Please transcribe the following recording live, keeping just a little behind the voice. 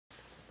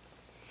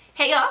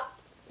Hey y'all,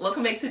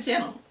 welcome back to the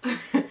channel.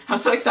 I'm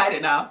so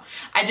excited now.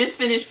 I just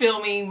finished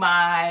filming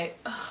my,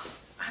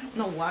 I don't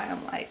know why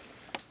I'm like,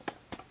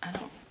 I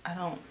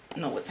don't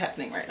know what's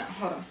happening right now.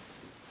 Hold on.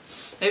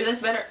 Maybe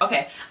that's better.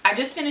 Okay, I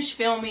just finished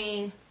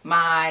filming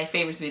my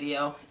favorites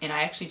video and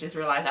I actually just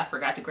realized I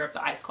forgot to grab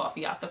the iced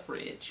coffee out the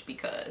fridge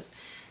because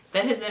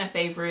that has been a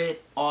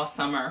favorite all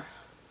summer.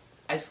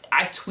 I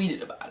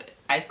tweeted about it.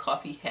 Iced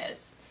coffee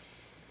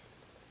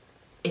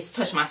it's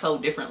touched my soul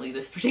differently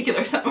this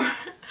particular summer.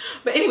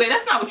 But anyway,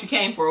 that's not what you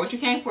came for. What you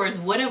came for is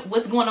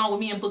what's going on with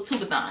me in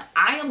Booktubeathon.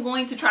 I am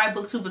going to try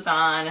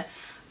Booktubeathon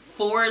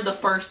for the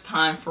first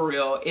time for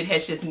real. It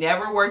has just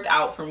never worked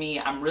out for me.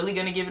 I'm really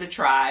going to give it a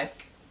try.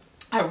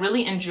 I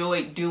really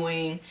enjoyed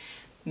doing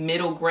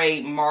middle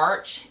grade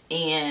March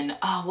and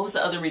what was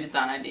the other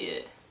readathon I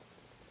did?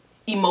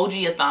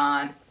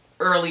 Emojiathon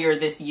earlier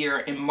this year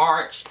in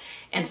March.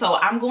 And so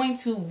I'm going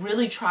to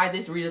really try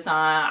this readathon.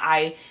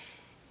 I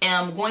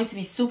am going to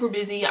be super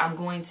busy. I'm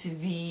going to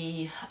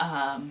be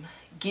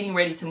getting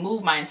ready to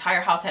move. My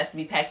entire house has to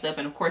be packed up,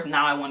 and of course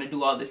now I want to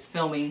do all this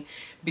filming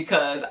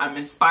because I'm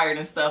inspired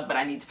and stuff, but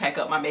I need to pack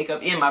up my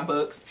makeup and my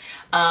books.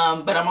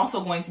 But I'm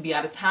also going to be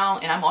out of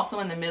town, and I'm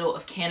also in the middle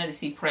of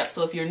candidacy prep.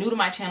 So if you're new to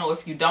my channel, or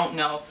if you don't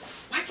know,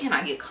 why can't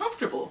I get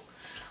comfortable?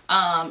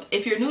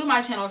 If you're new to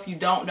my channel, if you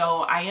don't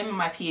know, I am in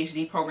my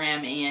PhD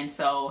program, and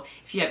so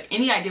if you have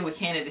any idea what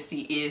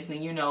candidacy is,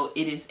 then you know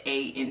it is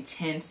a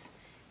intense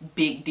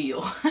big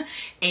deal.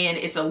 And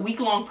it's a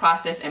week-long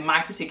process in my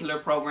particular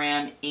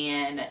program,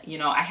 and you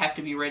know I have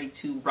to be ready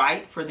to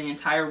write for the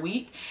entire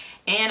week,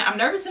 and I'm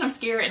nervous and I'm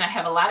scared, and I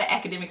have a lot of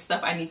academic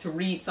stuff I need to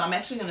read. So I'm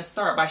actually going to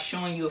start by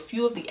showing you a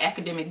few of the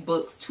academic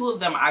books. 2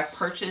 of them I've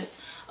purchased,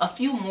 a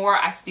few more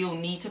I still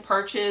need to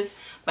purchase,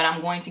 but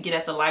I'm going to get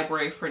at the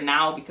library for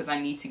now because I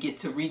need to get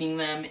to reading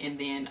them, and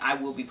then I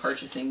will be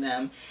purchasing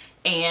them.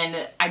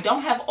 And I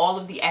don't have all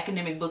of the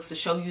academic books to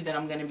show you that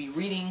I'm going to be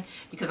reading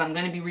because I'm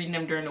going to be reading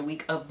them during the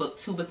week of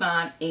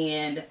Booktubeathon.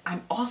 And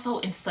I'm also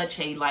in such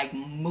a like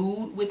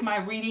mood with my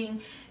reading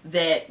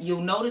that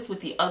you'll notice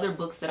with the other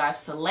books that I've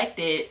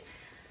selected,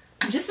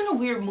 I'm just in a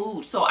weird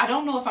mood. So I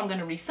don't know if I'm going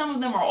to read some of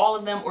them or all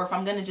of them, or if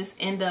I'm going to just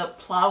end up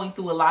plowing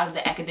through a lot of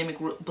the academic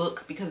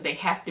books because they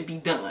have to be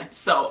done.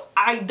 So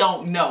I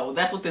don't know.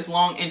 That's what this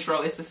long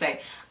intro is to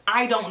say.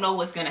 I don't know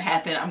what's going to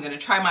happen. I'm going to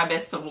try my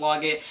best to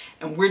vlog it,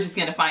 and we're just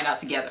going to find out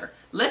together.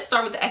 Let's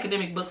start with the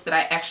academic books that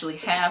I actually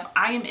have.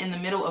 I am in the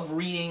middle of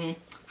reading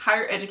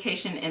Higher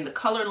Education in the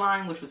Color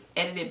Line, which was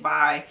edited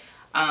by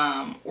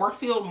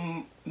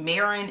Orfield,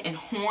 Marin, and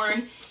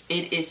Horn.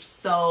 It is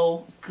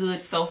so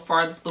good so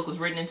far. This book was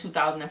written in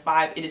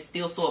 2005. It is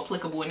still so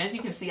applicable, and as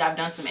you can see, I've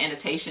done some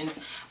annotations,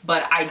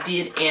 but I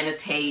did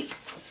annotate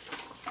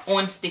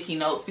on sticky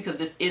notes because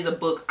this is a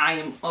book I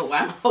am,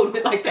 I'm holding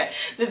it like that.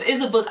 This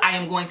is a book I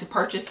am going to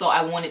purchase, so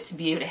I wanted to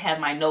be able to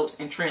have my notes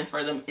and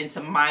transfer them into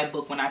my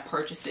book when I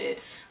purchase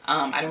it.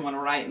 I didn't want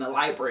to write in a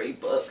library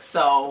book.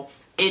 So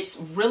it's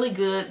really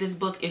good. This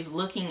book is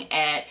looking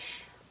at,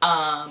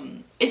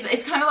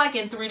 it's kind of like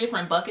in 3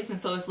 different buckets, and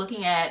so it's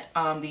looking at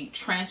the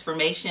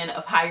transformation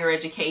of higher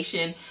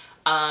education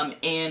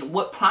and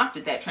what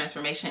prompted that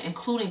transformation,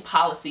 including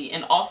policy.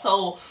 And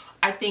also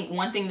I think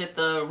one thing that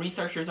the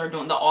researchers are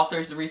doing,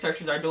 the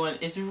researchers are doing,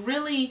 is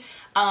really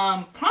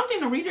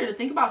prompting the reader to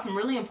think about some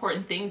really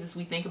important things as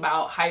we think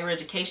about higher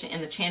education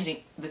and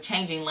the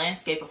changing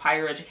landscape of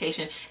higher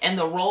education and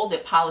the role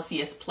that policy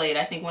has played.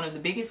 I think one of the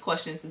biggest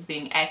questions that's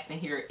being asked in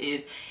here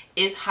is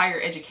higher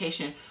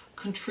education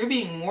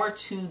contributing more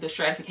to the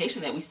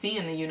stratification that we see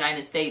in the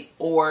United States,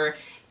 or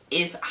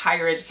is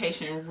higher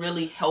education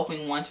really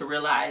helping one to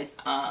realize,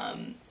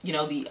 you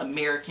know, the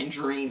American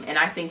dream? And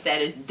I think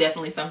that is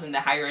definitely something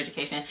that higher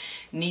education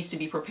needs to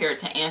be prepared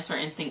to answer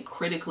and think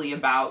critically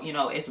about. You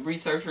know, as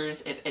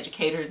researchers, as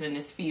educators in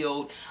this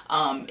field,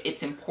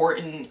 it's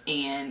important,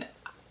 and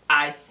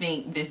I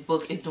think this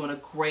book is doing a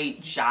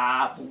great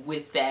job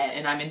with that,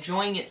 and I'm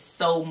enjoying it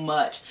so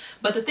much.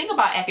 But the thing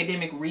about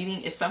academic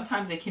reading is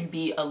sometimes it can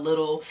be a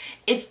little,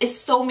 it's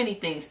so many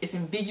things. It's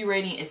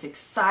invigorating, it's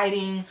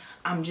exciting.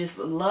 I'm just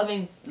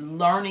loving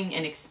learning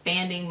and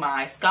expanding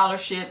my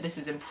scholarship. This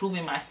is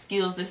improving my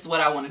skills. This is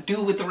what I want to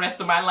do with the rest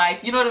of my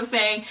life. You know what I'm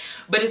saying?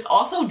 But it's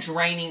also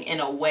draining in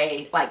a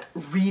way, like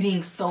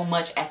reading so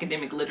much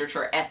academic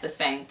literature at the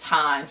same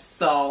time.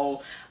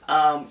 So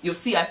you'll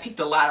see I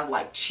picked a lot of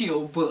like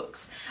chill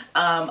books.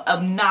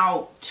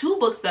 Now 2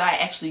 books that I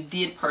actually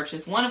did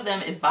purchase. One of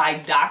them is by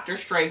Dr.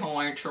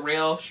 Strayhorn,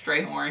 Terrell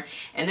Strayhorn,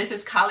 and this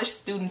is College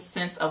Students'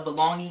 Sense of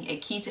Belonging, A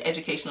Key to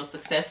Educational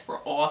Success for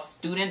All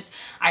Students.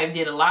 I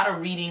did a lot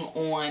of reading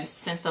on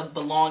sense of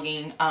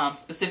belonging,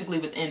 specifically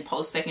within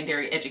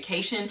post-secondary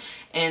education,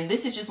 and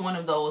this is just one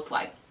of those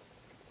like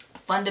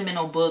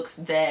fundamental books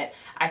that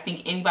I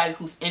think anybody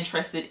who's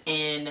interested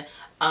in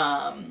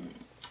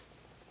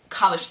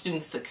college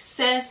student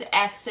success,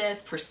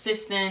 access,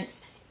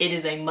 persistence, it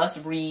is a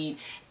must read.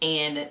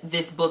 And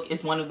this book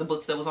is one of the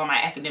books that was on my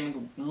academic,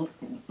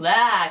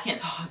 I can't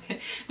talk.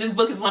 This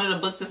book is one of the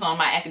books that's on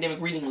my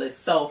academic reading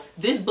list. So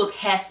this book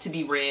has to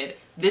be read.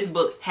 This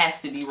book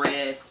has to be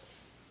read.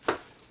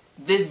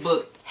 this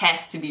book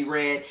has to be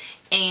read.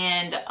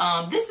 And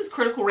this is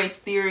critical race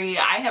theory.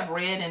 I have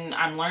read and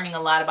I'm learning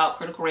a lot about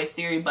critical race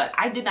theory, but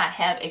I did not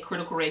have a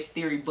critical race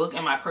theory book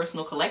in my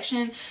personal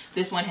collection.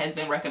 This one has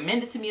been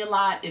recommended to me a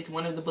lot. It's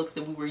one of the books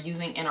that we were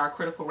using in our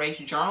critical race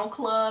journal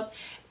club.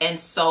 And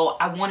so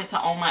I wanted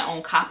to own my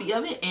own copy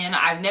of it, and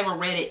I've never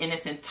read it in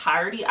its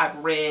entirety. I've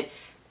read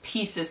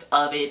pieces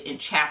of it and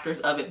chapters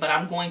of it, but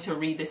I'm going to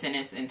read this in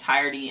its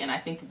entirety, and I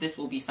think that this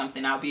will be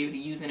something I'll be able to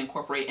use and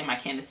incorporate in my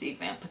candidacy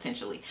exam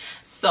potentially.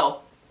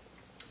 So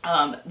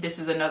this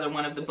is another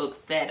one of the books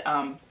that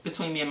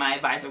between me and my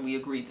advisor, we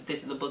agreed that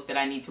this is a book that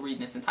I need to read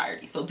in its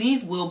entirety. So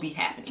these will be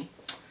happening.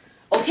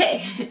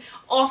 Okay,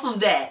 off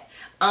of that,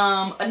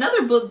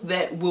 another book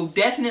that will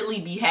definitely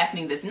be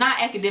happening that's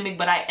not academic,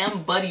 but I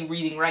am buddy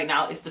reading right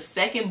now, is the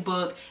second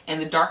book in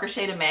the Darker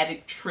Shade of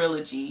Magic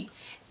trilogy.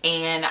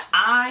 And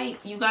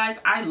you guys,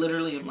 I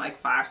literally am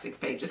like 5-6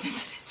 pages into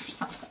this or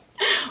something.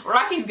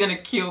 Rocky's gonna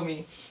kill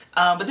me.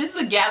 But this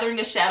is A Gathering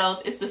of Shadows.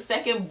 It's the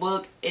second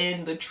book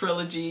in the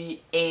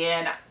trilogy,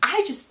 and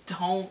I just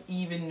don't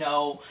even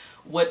know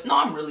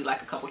I'm really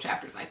like a couple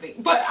chapters, I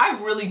think, but I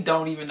really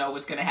don't even know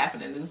what's gonna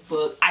happen in this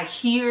book. I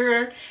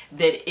hear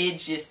that it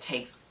just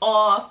takes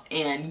off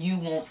and you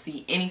won't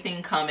see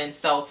anything coming.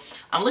 So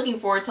I'm looking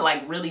forward to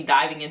like really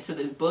diving into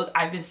this book.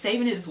 I've been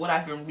saving it as what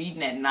I've been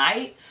reading at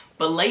night,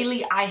 but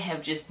lately I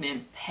have just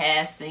been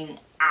passing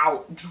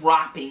out,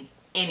 dropping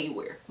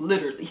anywhere,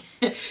 literally.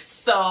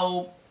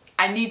 So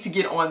I need to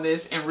get on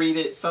this and read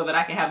it so that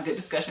I can have a good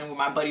discussion with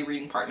my buddy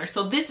reading partner.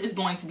 So this is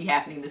going to be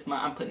happening this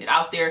month. I'm putting it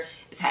out there.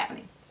 It's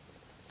happening.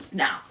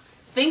 Now,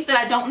 things that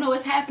I don't know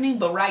is happening,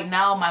 but right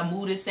now my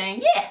mood is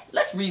saying, yeah,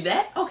 let's read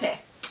that. Okay.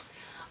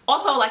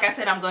 Also, like I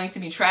said, I'm going to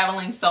be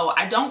traveling, so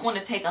I don't want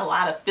to take a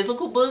lot of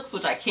physical books,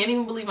 which I can't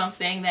even believe I'm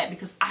saying that,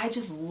 because I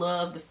just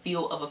love the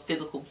feel of a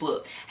physical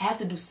book. I have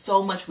to do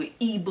so much with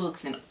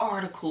ebooks and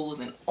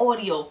articles and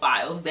audio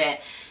files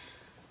that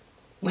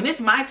when it's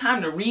my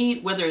time to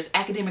read, whether it's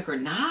academic or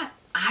not,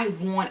 I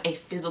want a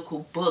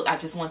physical book. I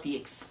just want the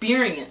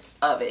experience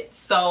of it.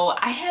 So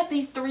I have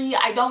these 3.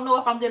 I don't know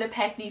if I'm going to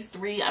pack these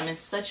 3. I'm in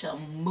such a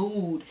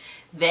mood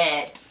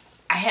that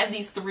I have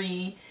these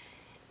 3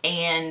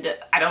 and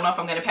I don't know if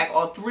I'm going to pack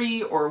all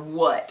 3 or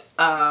what.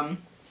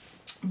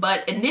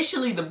 But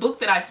initially the book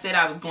that I said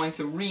I was going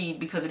to read,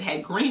 because it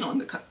had green on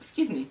the cover,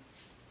 excuse me,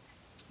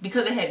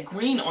 because it had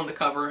green on the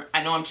cover,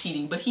 I know I'm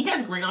cheating, but he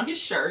has green on his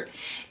shirt,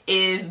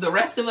 is The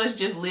Rest of Us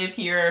Just Live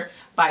Here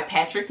by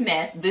Patrick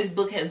Ness. This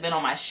book has been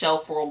on my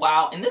shelf for a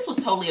while, and this was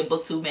totally a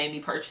Booktube made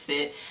me purchase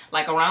it.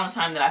 Like around the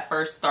time that I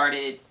first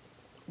started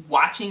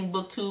watching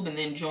Booktube and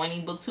then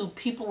joining Booktube,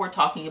 people were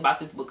talking about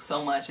this book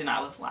so much, and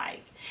I was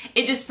like,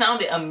 it just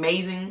sounded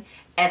amazing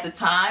at the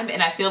time,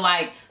 and I feel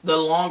like the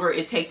longer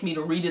it takes me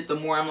to read it, the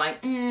more I'm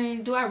like,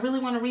 do I really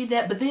want to read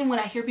that? But then when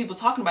I hear people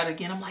talking about it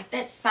again, I'm like,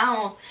 that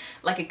sounds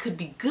like it could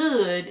be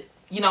good,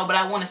 you know, but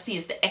I want to see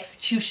is the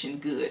execution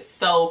good.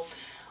 So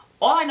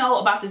all I know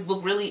about this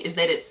book really is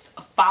that it's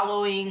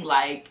following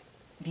like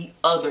the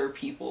other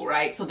people,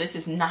 right? So this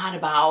is not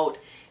about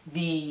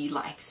the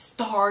like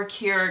star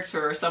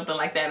character or something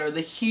like that, or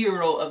the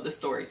hero of the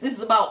story. This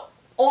is about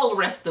all the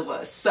rest of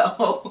us.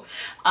 So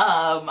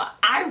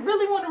I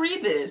really want to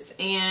read this,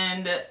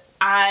 and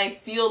I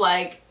feel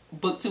like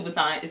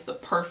Booktubeathon is the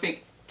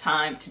perfect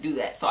time to do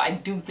that. So I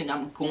do think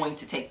I'm going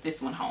to take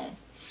this one home.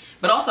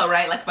 But also,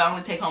 right, like if I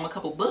only take home a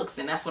couple books,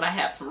 then that's what I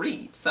have to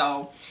read.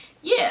 So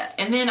yeah,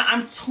 and then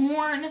I'm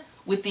torn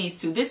with these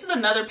 2. This is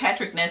another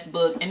Patrick Ness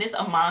book, and it's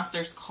A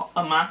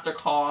Monster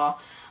Call.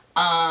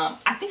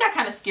 I think I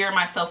kind of scared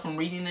myself from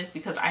reading this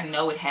because I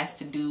know it has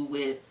to do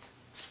with,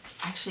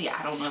 actually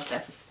I don't know if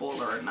that's a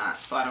spoiler or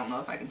not, so I don't know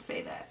if I can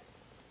say that.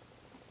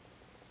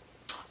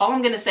 All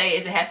I'm gonna say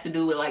is it has to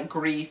do with like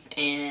grief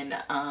and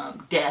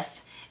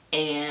death,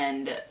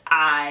 and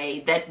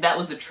that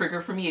was a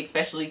trigger for me,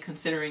 especially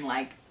considering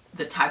like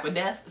the type of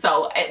death.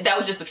 So that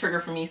was just a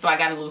trigger for me, so I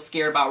got a little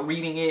scared about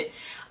reading it.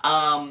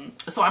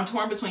 So I'm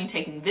torn between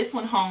taking this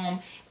one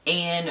home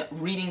and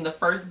reading the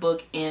first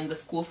book in the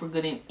School for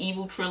Good and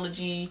Evil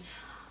trilogy.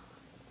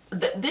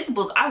 This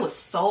book, I was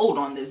sold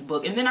on this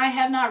book, and then I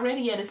have not read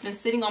it yet. It's been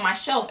sitting on my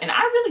shelf, and I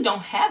really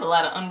don't have a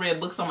lot of unread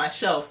books on my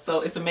shelf,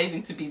 so it's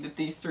amazing to me that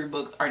these 3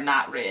 books are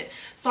not read.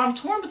 So I'm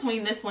torn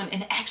between this one,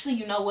 and actually,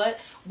 you know what?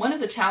 One of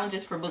the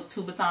challenges for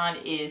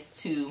Booktubeathon is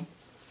to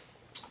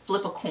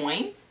flip a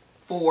coin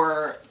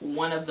for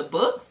one of the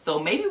books. So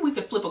maybe we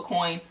could flip a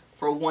coin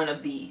for one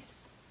of these.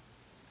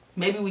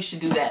 Maybe we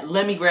should do that.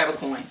 Let me grab a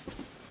coin.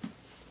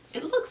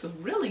 It looks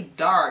really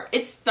dark.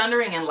 It's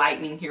thundering and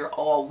lightning here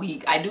all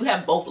week. I do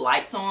have both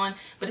lights on,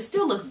 but it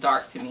still looks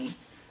dark to me.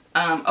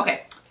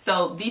 Okay,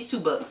 so these 2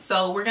 books.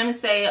 So we're gonna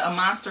say A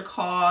Monster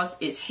Calls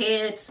is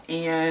heads,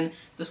 and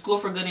The School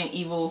for Good and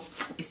Evil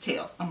is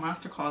tails. A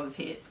Monster Calls is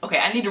heads. Okay,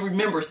 I need to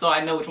remember so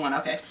I know which one.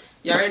 Okay,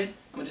 y'all ready? I'm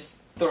gonna just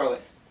throw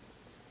it.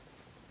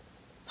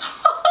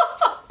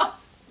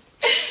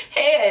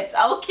 Heads.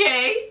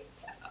 Okay.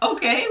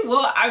 Okay,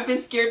 well, I've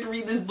been scared to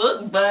read this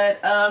book,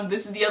 but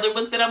this is the other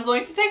book that I'm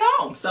going to take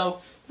home.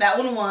 So that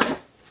one won.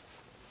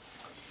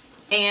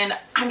 And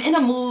I'm in a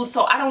mood,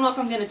 so I don't know if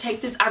I'm going to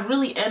take this. I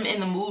really am in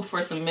the mood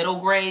for some middle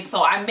grade,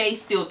 so I may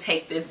still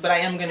take this, but I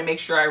am going to make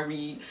sure I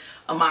read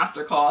A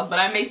Monster Calls. But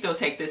I may still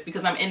take this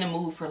because I'm in the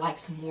mood for like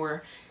some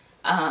more,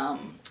 I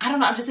don't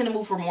know, I'm just in the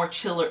mood for more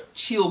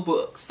chill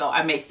books, so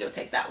I may still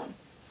take that one.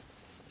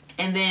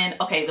 And then,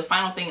 okay, the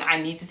final thing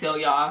I need to tell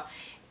y'all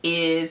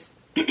is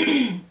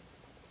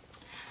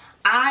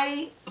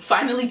I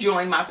finally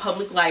joined my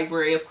public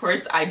library. Of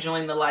course, I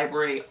joined the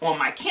library on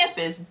my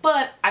campus,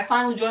 but I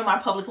finally joined my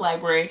public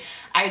library.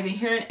 I've been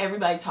hearing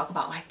everybody talk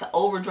about like the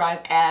Overdrive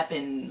app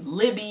and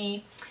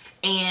Libby,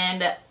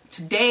 and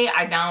today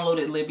I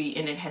downloaded Libby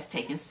and it has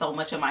taken so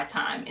much of my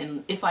time.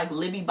 And it's like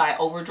Libby by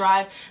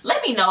Overdrive.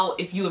 Let me know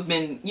if you have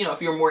been, you know,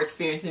 if you're more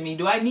experienced than me.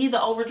 Do I need the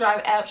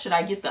Overdrive app? Should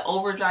I get the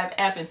Overdrive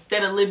app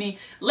instead of Libby?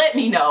 Let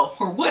me know.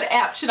 Or what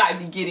app should I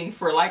be getting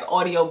for like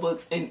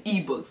audiobooks and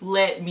ebooks?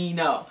 Let me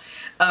know.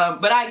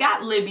 But I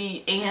got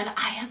Libby and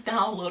I have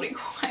downloaded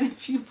quite a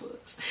few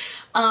books.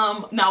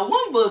 Now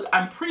one book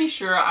I'm pretty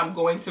sure I'm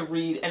going to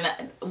read,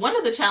 and one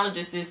of the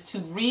challenges is to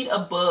read a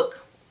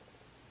book.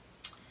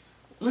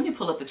 Let me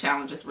pull up the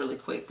challenges really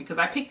quick because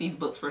I picked these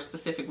books for a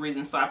specific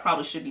reason, so I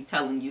probably should be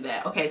telling you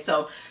that. Okay,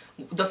 so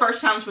the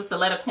first challenge was to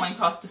let a coin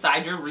toss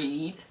decide your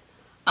read.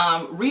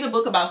 Read a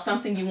book about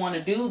something you want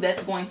to do.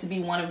 That's going to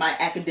be one of my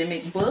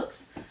academic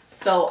books.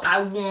 So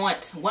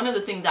one of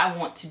the things I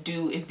want to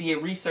do is be a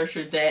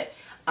researcher that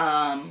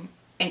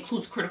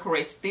includes critical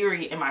race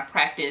theory in my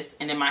practice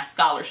and in my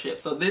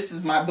scholarship. So this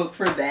is my book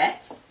for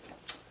that.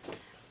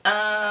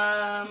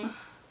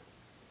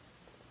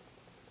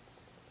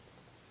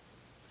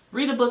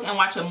 Read a book and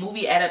watch a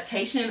movie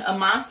adaptation. A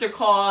Monster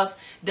Calls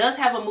does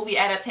have a movie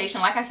adaptation.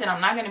 Like I said,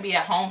 I'm not going to be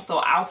at home, so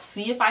I'll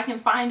see if I can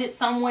find it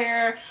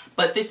somewhere.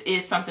 But this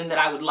is something that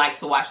I would like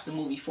to watch the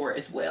movie for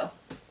as well.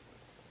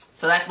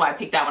 So that's why I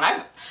picked that one.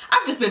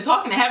 I've just been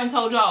talking and haven't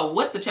told y'all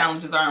what the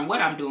challenges are and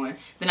what I'm doing.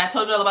 Then I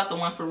told y'all about the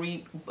one for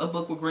read a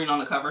book with green on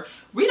the cover.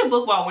 Read a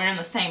book while wearing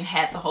the same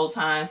hat the whole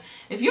time.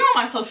 If you're on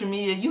my social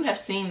media, you have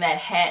seen that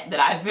hat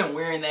that I've been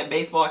wearing, that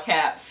baseball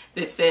cap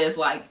that says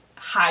like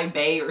High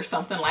Bay or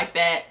something like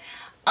that.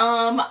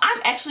 I'm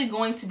actually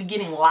going to be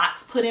getting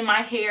locks put in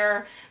my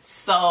hair,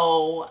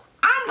 so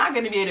I'm not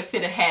going to be able to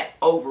fit a hat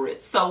over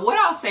it. So what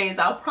I'll say is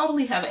I'll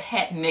probably have a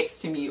hat next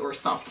to me or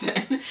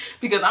something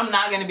because I'm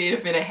not going to be able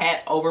to fit a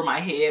hat over my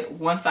head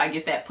once I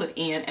get that put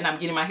in, and I'm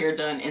getting my hair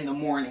done in the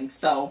morning.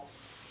 So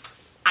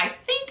I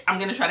think I'm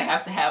going to try to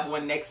have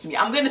one next to me.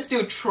 I'm going to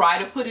still try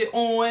to put it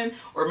on,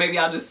 or maybe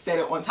I'll just set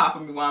it on top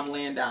of me while I'm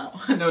laying down.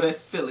 I know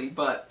that's silly,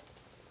 but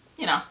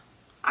you know,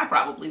 I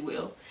probably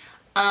will.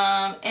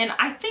 And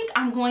I think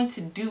I'm going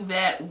to do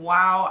that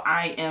while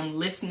I am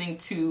listening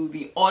to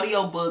the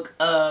audiobook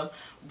of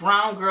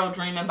Brown Girl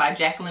Dreaming by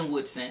Jacqueline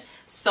Woodson.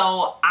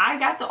 So I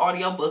got the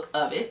audiobook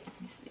of it.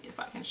 Let me see if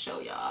I can show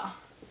y'all.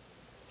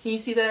 Can you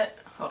see that?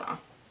 Hold on.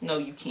 No,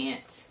 you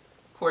can't.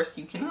 Of course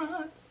you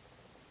cannot.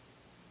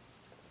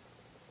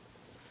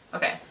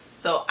 Okay,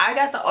 so I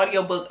got the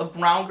audiobook of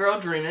Brown Girl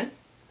Dreaming.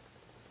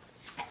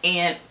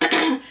 And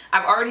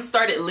I've already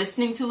started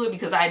listening to it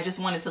because I just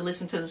wanted to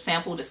listen to the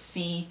sample to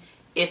see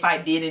if I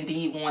did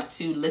indeed want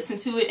to listen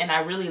to it, and I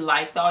really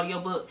like the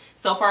audiobook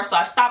so far, so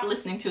I've stopped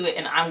listening to it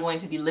and I'm going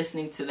to be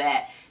listening to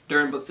that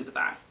during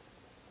Booktubeathon.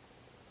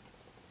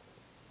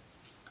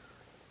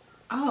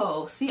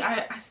 Oh, see,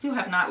 I still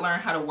have not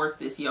learned how to work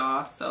this,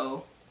 y'all,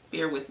 so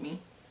bear with me.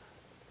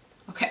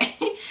 Okay.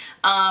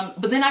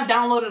 But then I've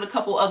downloaded a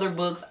couple other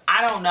books.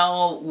 I don't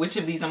know which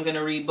of these I'm going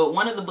to read, but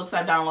one of the books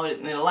I downloaded,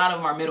 and a lot of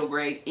them are middle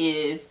grade,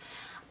 is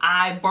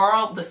I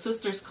borrowed The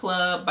Sisters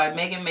Club by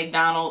Megan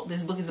McDonald.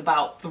 This book is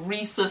about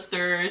 3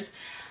 sisters,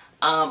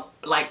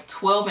 like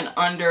 12 and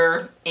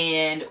under,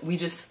 and we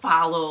just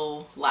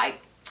follow like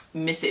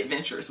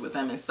misadventures with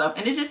them and stuff.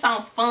 And it just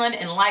sounds fun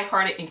and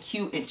lighthearted and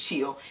cute and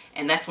chill,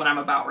 and that's what I'm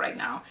about right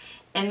now.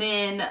 And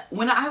then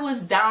when I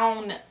was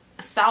down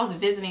south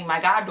visiting my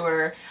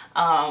goddaughter,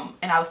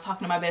 and I was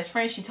talking to my best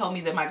friend, she told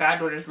me that my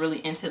goddaughter is really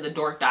into the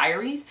Dork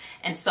Diaries,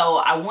 and so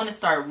I want to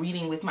start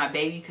reading with my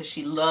baby because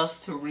she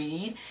loves to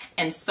read.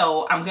 And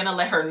so I'm gonna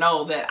let her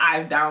know that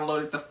I've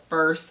downloaded the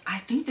first, I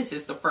think this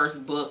is the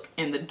first book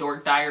in the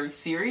Dork Diaries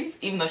series,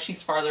 even though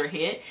she's farther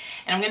ahead,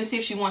 and I'm gonna see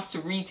if she wants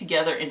to read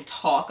together and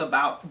talk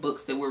about the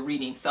books that we're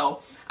reading.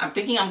 So I'm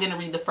thinking I'm gonna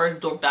read the first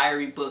Dork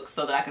Diary book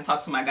so that I can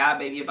talk to my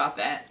godbaby about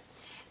that.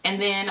 And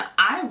then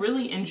I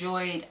really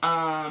enjoyed,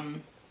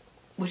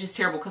 which is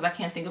terrible because I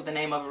can't think of the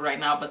name of it right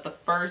now, but the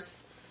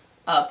first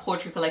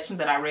poetry collection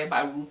that I read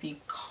by Rupi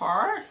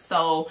Kaur.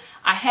 So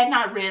I had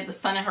not read The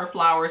Sun and Her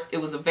Flowers. It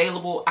was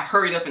available. I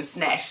hurried up and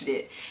snatched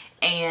it.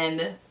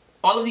 And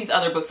all of these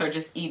other books are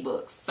just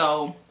ebooks.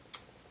 So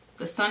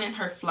The Sun and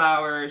Her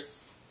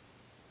Flowers,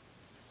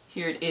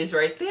 here it is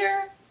right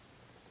there.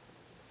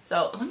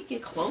 So let me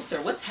get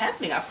closer. What's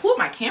happening? I pulled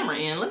my camera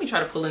in. Let me try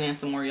to pull it in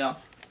some more, y'all.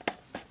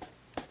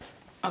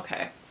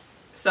 Okay,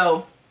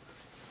 so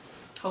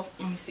let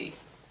me see.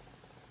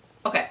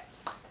 Okay,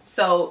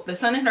 so The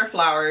Sun and Her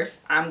Flowers,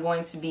 I'm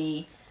going to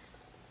be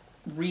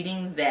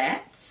reading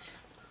that.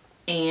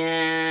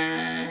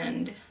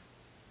 And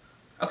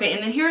Okay,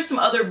 and then here's some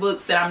other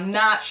books that I'm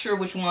not sure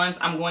which ones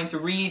I'm going to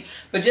read,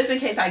 but just in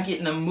case I get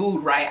in the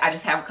mood right, I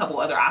just have a couple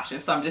other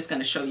options, so I'm just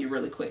going to show you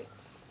really quick.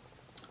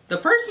 The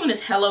first one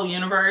is Hello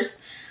Universe.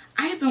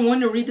 I have been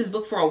wanting to read this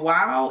book for a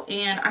while,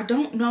 and I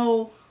don't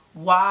know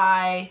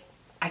why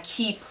I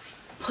keep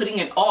putting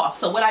it off.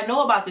 So what I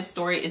know about this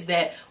story is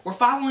that we're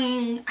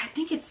following, I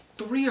think it's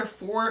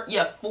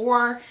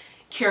four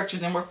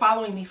characters, and we're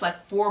following these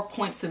like 4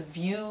 points of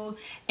view,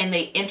 and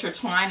they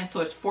intertwine, and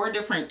so it's 4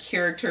 different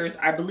characters.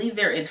 I believe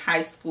they're in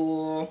high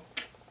school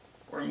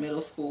or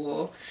middle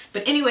school,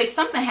 but anyway,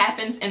 something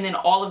happens and then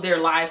all of their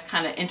lives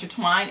kind of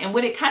intertwine. And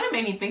what it kind of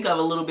made me think of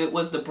a little bit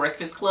was The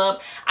Breakfast Club.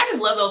 I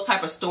just love those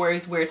type of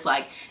stories where it's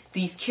like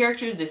these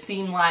characters that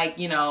seem like,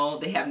 you know,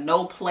 they have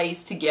no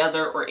place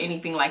together or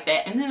anything like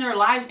that, and then their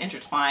lives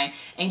intertwine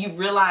and you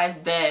realize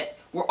that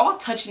we're all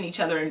touching each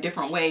other in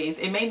different ways.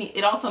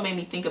 It also made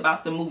me think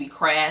about the movie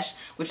Crash,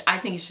 which I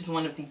think is just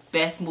one of the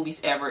best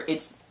movies ever.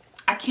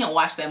 I can't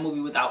watch that movie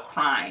without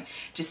crying.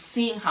 Just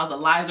seeing how the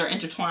lives are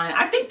intertwined.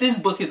 I think this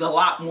book is a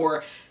lot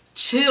more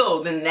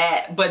chill than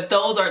that, but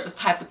those are the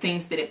type of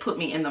things that it put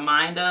me in the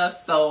mind of.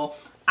 So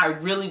I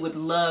really would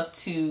love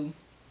to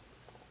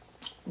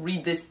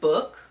read this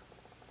book.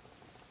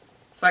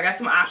 So I got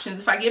some options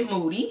if I get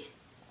moody.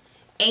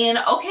 And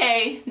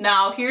okay,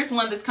 now here's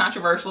one that's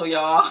controversial,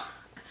 y'all.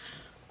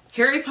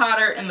 Harry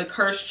Potter and the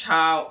Cursed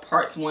Child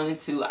Parts 1 and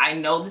 2. I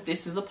know that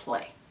this is a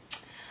play.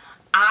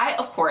 I,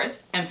 of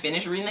course, am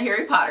finished reading the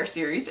Harry Potter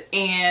series,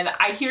 and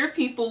I hear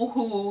people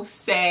who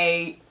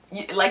say,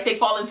 like, they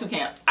fall into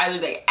camps. Either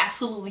they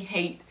absolutely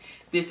hate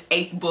this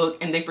 8th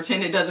book and they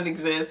pretend it doesn't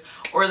exist,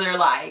 or they're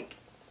like,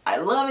 I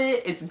love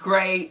it, it's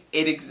great,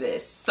 it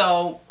exists.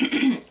 So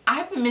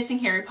I've been missing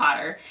Harry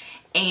Potter,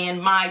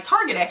 and my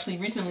Target actually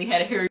recently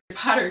had a Harry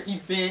Potter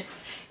event,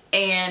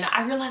 and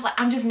I realized, like,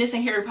 I'm just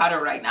missing Harry Potter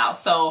right now.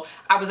 So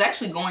I was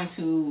actually going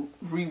to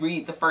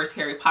reread the first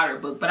Harry Potter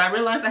book, but I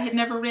realized I had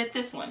never read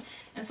this one.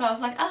 And so I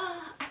was like,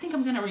 I think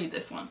I'm going to read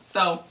this one.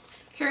 So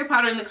Harry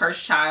Potter and the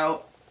Cursed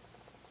Child,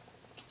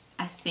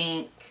 I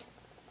think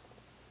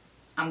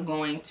I'm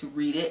going to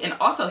read it. And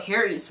also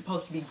Harry is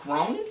supposed to be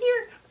grown in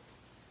here.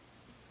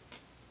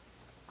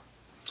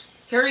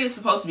 Harry is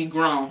supposed to be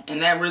grown,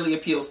 and that really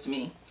appeals to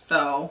me.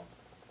 So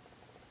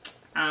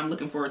I'm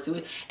looking forward to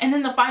it. And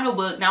then the final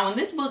book. Now, when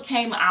this book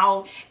came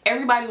out,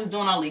 everybody was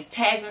doing all these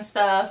tags and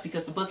stuff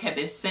because the book had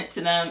been sent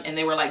to them, and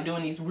they were like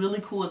doing these really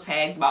cool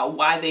tags about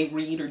why they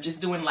read, or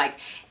just doing like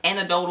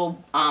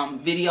anecdotal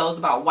videos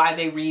about why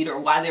they read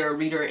or why they're a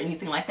reader or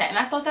anything like that. And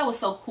I thought that was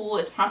so cool.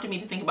 It's prompted me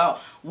to think about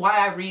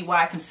why I read,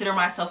 why I consider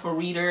myself a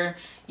reader,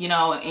 you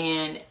know,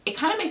 and it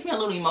kind of makes me a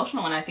little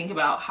emotional when I think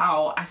about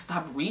how I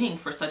stopped reading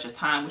for such a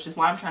time, which is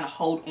why I'm trying to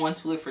hold on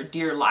to it for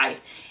dear life.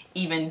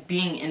 Even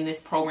being in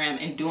this program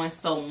and doing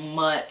so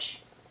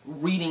much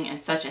reading in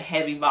such a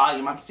heavy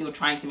volume, I'm still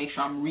trying to make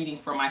sure I'm reading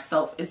for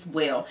myself as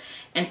well.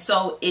 And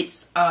so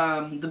it's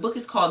the book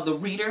is called The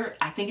Reader.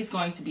 I think it's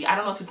going to be, I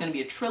don't know if it's going to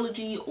be a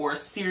trilogy or a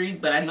series,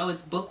 but I know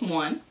it's book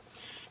 1.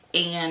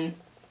 And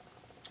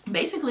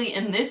basically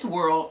in this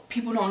world,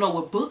 people don't know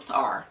what books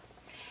are.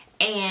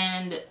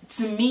 And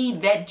to me,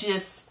 that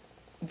just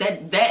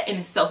that in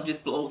itself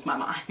just blows my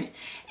mind.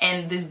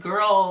 And this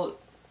girl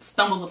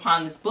stumbles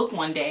upon this book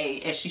one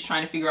day as she's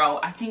trying to figure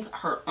out, I think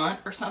her aunt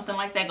or something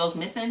like that goes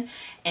missing,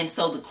 and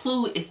so the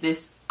clue is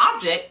this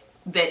object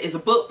that is a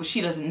book, but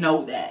she doesn't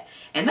know that.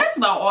 And that's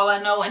about all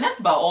I know, and that's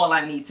about all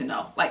I need to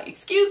know. Like,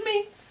 excuse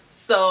me?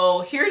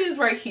 So here it is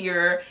right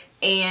here.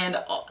 And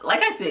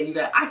like I said, you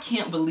guys, I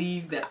can't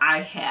believe that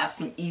I have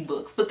some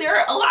ebooks, but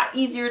they're a lot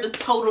easier to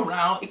tote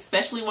around,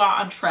 especially while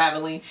I'm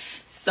traveling.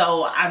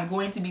 So I'm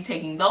going to be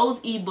taking those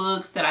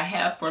ebooks that I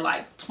have for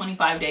like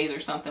 25 days or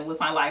something with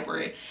my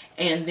library,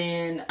 and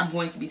then I'm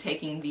going to be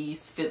taking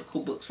these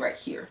physical books right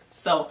here.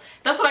 So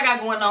that's what I got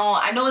going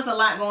on. I know it's a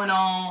lot going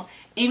on.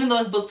 Even though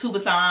it's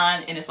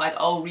Booktubeathon and it's like,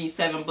 oh, read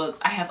 7 books,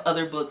 I have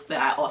other books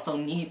that I also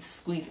need to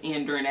squeeze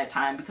in during that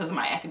time because of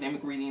my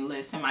academic reading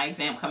list and my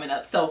exam coming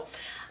up. So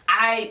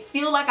I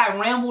feel like I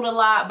rambled a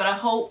lot, but I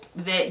hope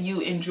that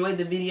you enjoyed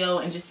the video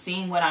and just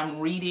seeing what I'm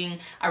reading.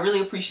 I really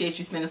appreciate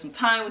you spending some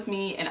time with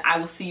me, and I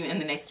will see you in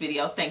the next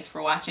video. Thanks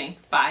for watching.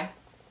 Bye.